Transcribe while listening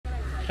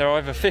They're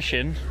either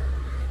fishing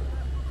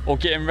or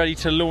getting ready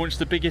to launch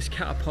the biggest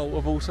catapult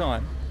of all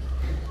time.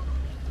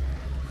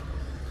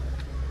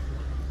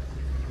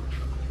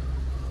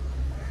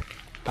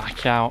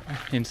 Back out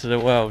into the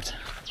world.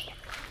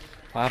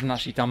 I haven't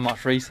actually done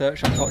much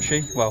research on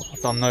Kochi. Well, I've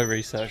done no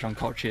research on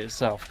Kochi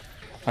itself.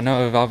 I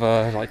know of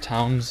other like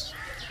towns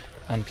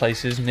and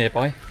places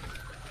nearby,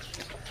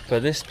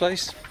 but this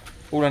place,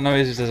 all I know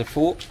is there's a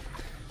fort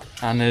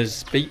and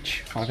there's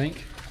beach, I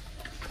think.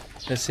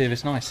 Let's see if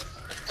it's nice.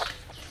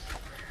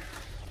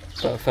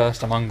 But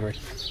first I'm hungry.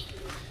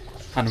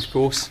 And of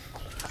course,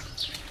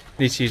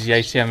 need to use the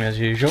ATM as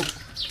usual.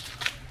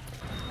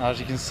 As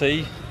you can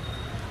see,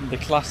 the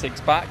classic's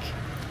back.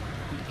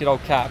 Good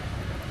old Cap.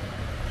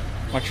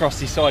 My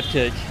trusty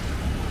sidekick.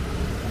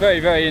 Very,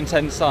 very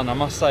intense sun, I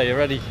must say,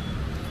 already.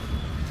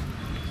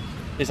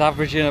 It's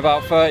averaging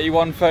about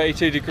 31,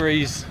 32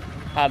 degrees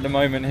at the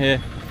moment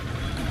here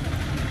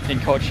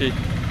in Kochi.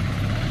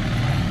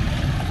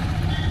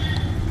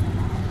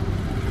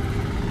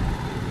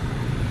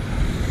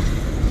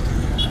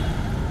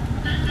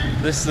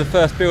 This is the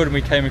first building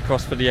we came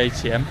across for the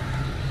ATM.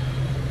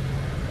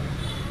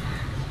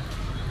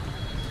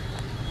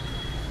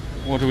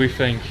 What do we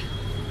think?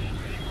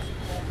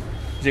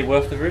 Is it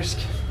worth the risk?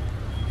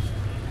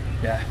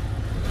 Yeah.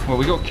 Well,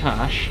 we got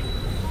cash.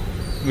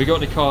 We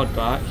got the card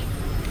back.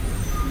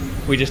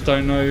 We just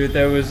don't know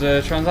there was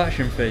a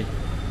transaction fee.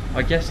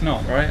 I guess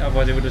not, right?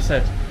 Otherwise it would have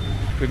said.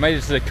 We've made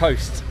it to the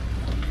coast.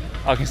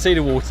 I can see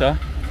the water.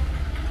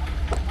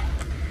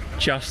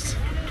 Just.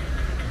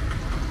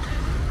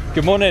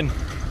 Good morning.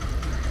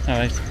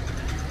 Alright.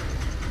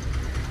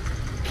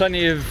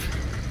 Plenty of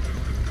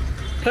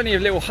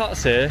little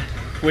huts here,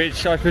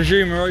 which I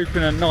presume are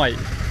open at night.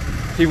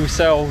 People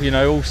sell, you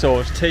know, all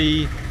sorts,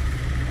 tea,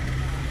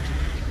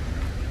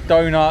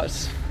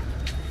 donuts,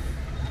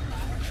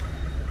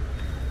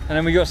 and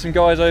then we got some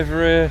guys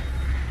over here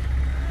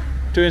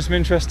doing some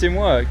interesting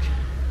work.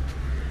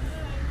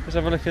 Let's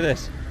have a look at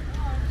this.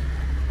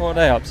 What are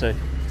they up to?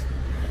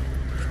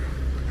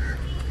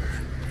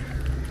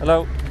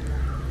 Hello.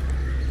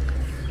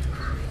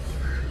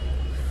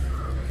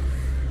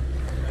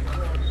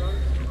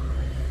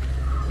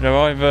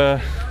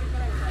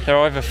 They're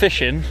either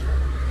fishing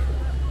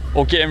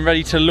or getting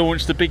ready to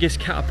launch the biggest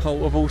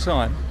catapult of all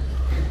time.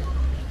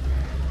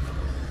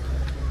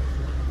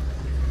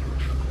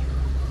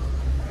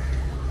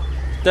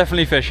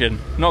 Definitely fishing,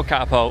 not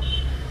catapult.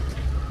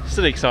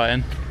 Still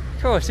exciting.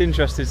 Oh, it's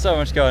interesting, so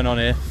much going on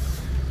here.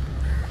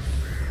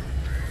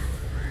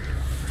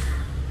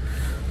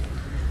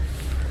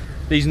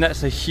 These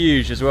nets are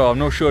huge as well. I'm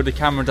not sure if the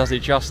camera does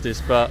it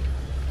justice, but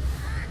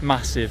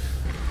massive.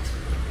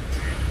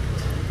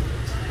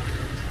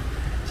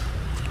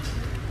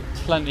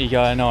 Plenty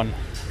going on.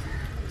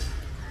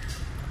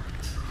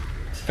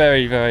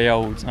 Very, very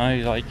old. No,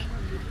 like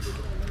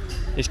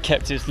it's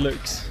kept its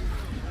looks.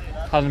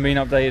 Hasn't been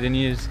updated in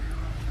years.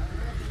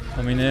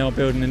 I mean, they are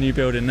building a new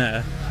building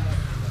there.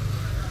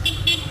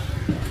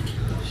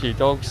 A few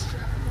dogs.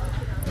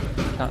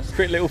 That's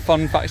quick little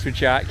fun facts with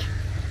Jack.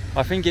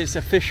 I think it's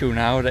official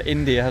now that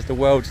India has the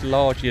world's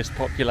largest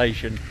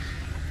population.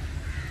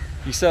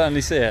 You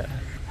certainly see it.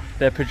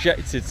 They're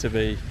projected to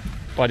be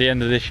by the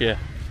end of this year.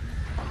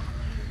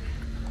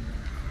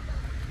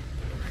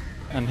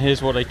 And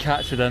here's what they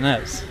catch with their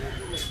nets.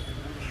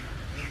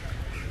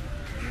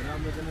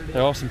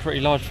 There are some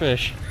pretty large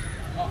fish.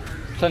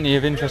 Plenty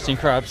of interesting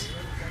crabs.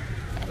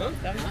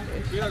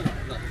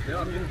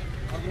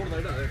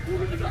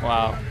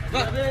 Wow.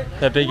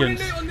 They're big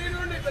uns.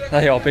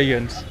 They are big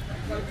uns.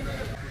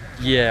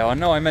 Yeah, I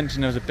know I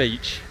mentioned there was a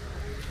beach.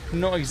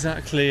 Not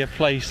exactly a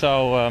place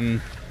I'll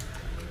be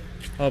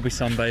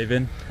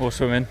sunbathing or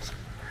swimming.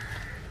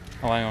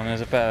 Oh, hang on,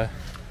 there's a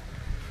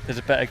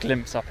better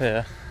glimpse up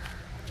here.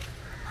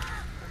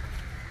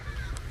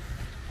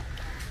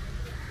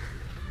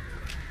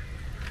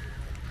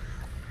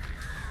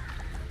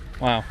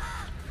 Wow,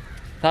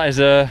 that is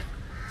a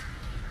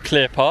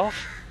clear path.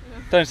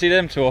 Don't see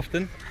them too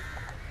often.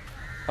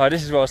 Alright,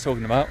 this is what I was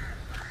talking about.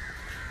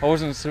 I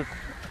wasn't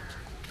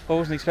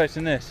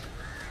expecting this.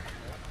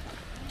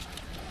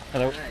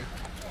 Hello.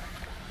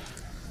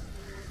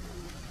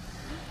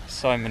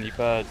 So many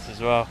birds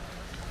as well.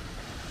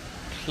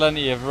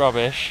 Plenty of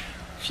rubbish.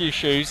 A few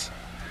shoes.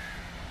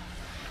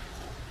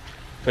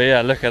 But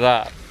yeah, look at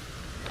that.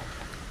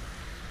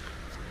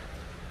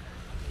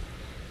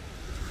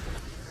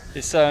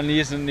 It certainly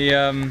isn't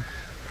the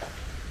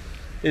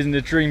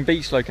dream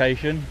beach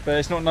location, but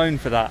it's not known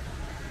for that.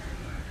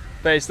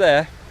 But it's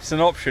there. It's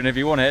an option if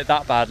you want it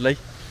that badly.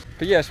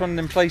 But yeah, it's one of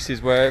them places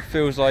where it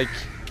feels like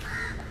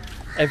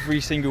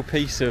every single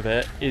piece of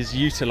it is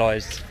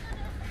utilised.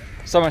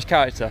 So much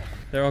character.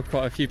 There are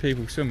quite a few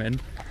people swimming.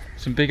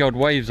 Some big old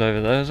waves over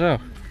there as well.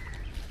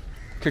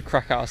 Could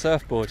crack out a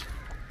surfboard.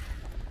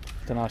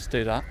 Don't know how to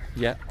do that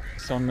yet.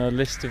 It's on the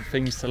list of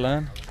things to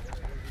learn.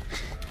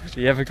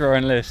 The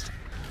ever-growing list.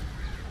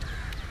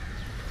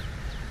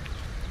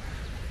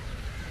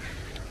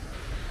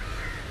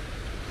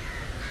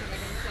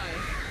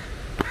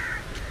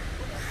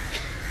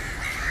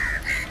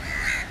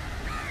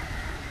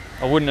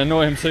 I wouldn't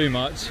annoy him too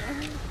much.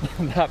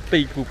 That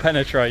beak will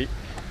penetrate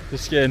the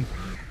skin.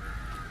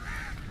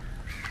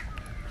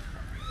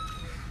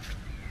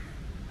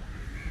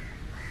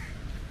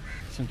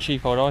 Some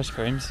cheap old ice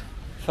creams.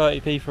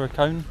 30p for a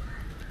cone.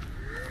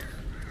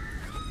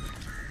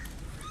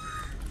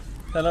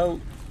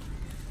 Hello.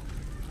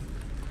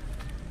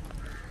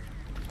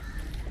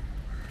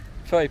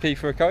 30p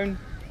for a cone.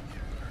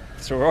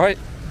 It's alright.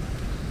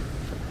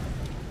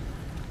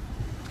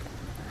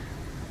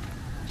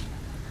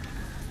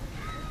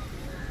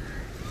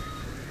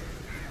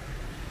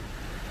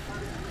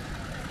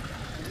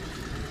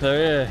 So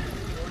yeah.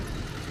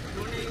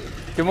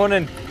 Good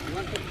morning.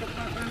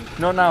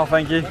 Not now,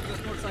 thank you.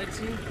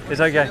 It's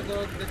okay.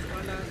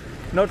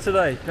 Not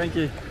today, thank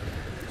you.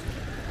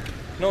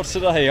 Not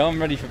today,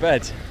 I'm ready for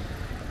bed.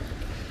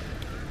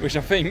 Which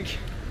I think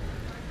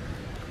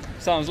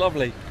sounds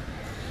lovely.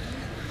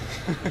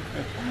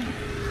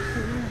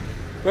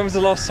 When was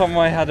the last time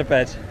I had a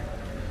bed?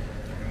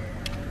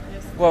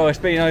 Well, it's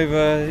been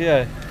over,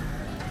 yeah,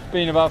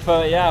 been about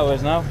 30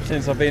 hours now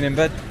since I've been in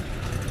bed.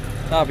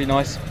 That'd be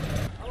nice.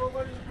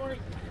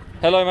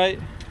 Hello, mate.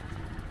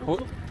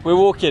 We're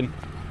walking.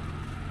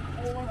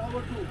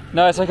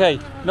 No, it's okay.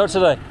 Not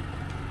today.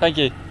 Thank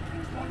you.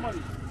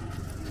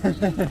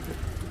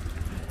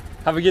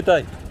 Have a good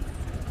day.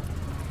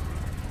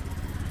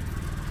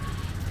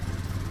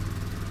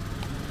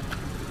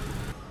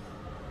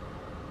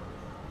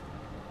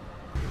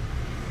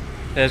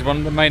 There's one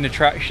of the main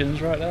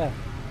attractions right there.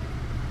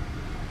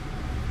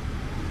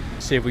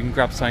 See if we can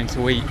grab something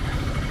to eat.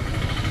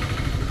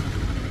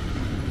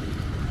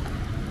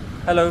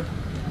 Hello.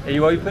 Are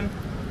you open?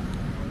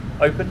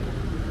 Open?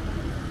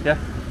 Yeah?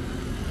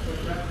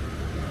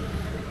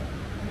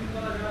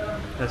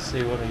 Let's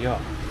see what they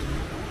got.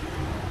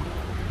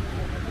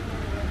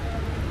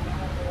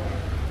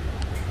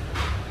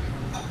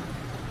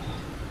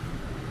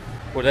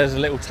 Well, there's a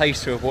little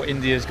taster of what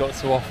India's got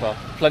to offer.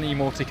 Plenty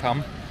more to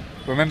come.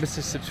 Remember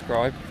to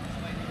subscribe.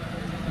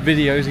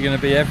 Videos are going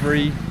to be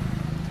every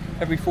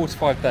 4 to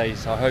 5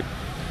 days, I hope.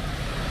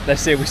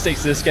 Let's see if we stick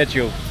to the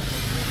schedule.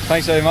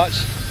 Thanks very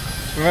much.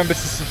 Remember to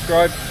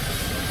subscribe.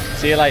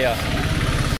 See you later.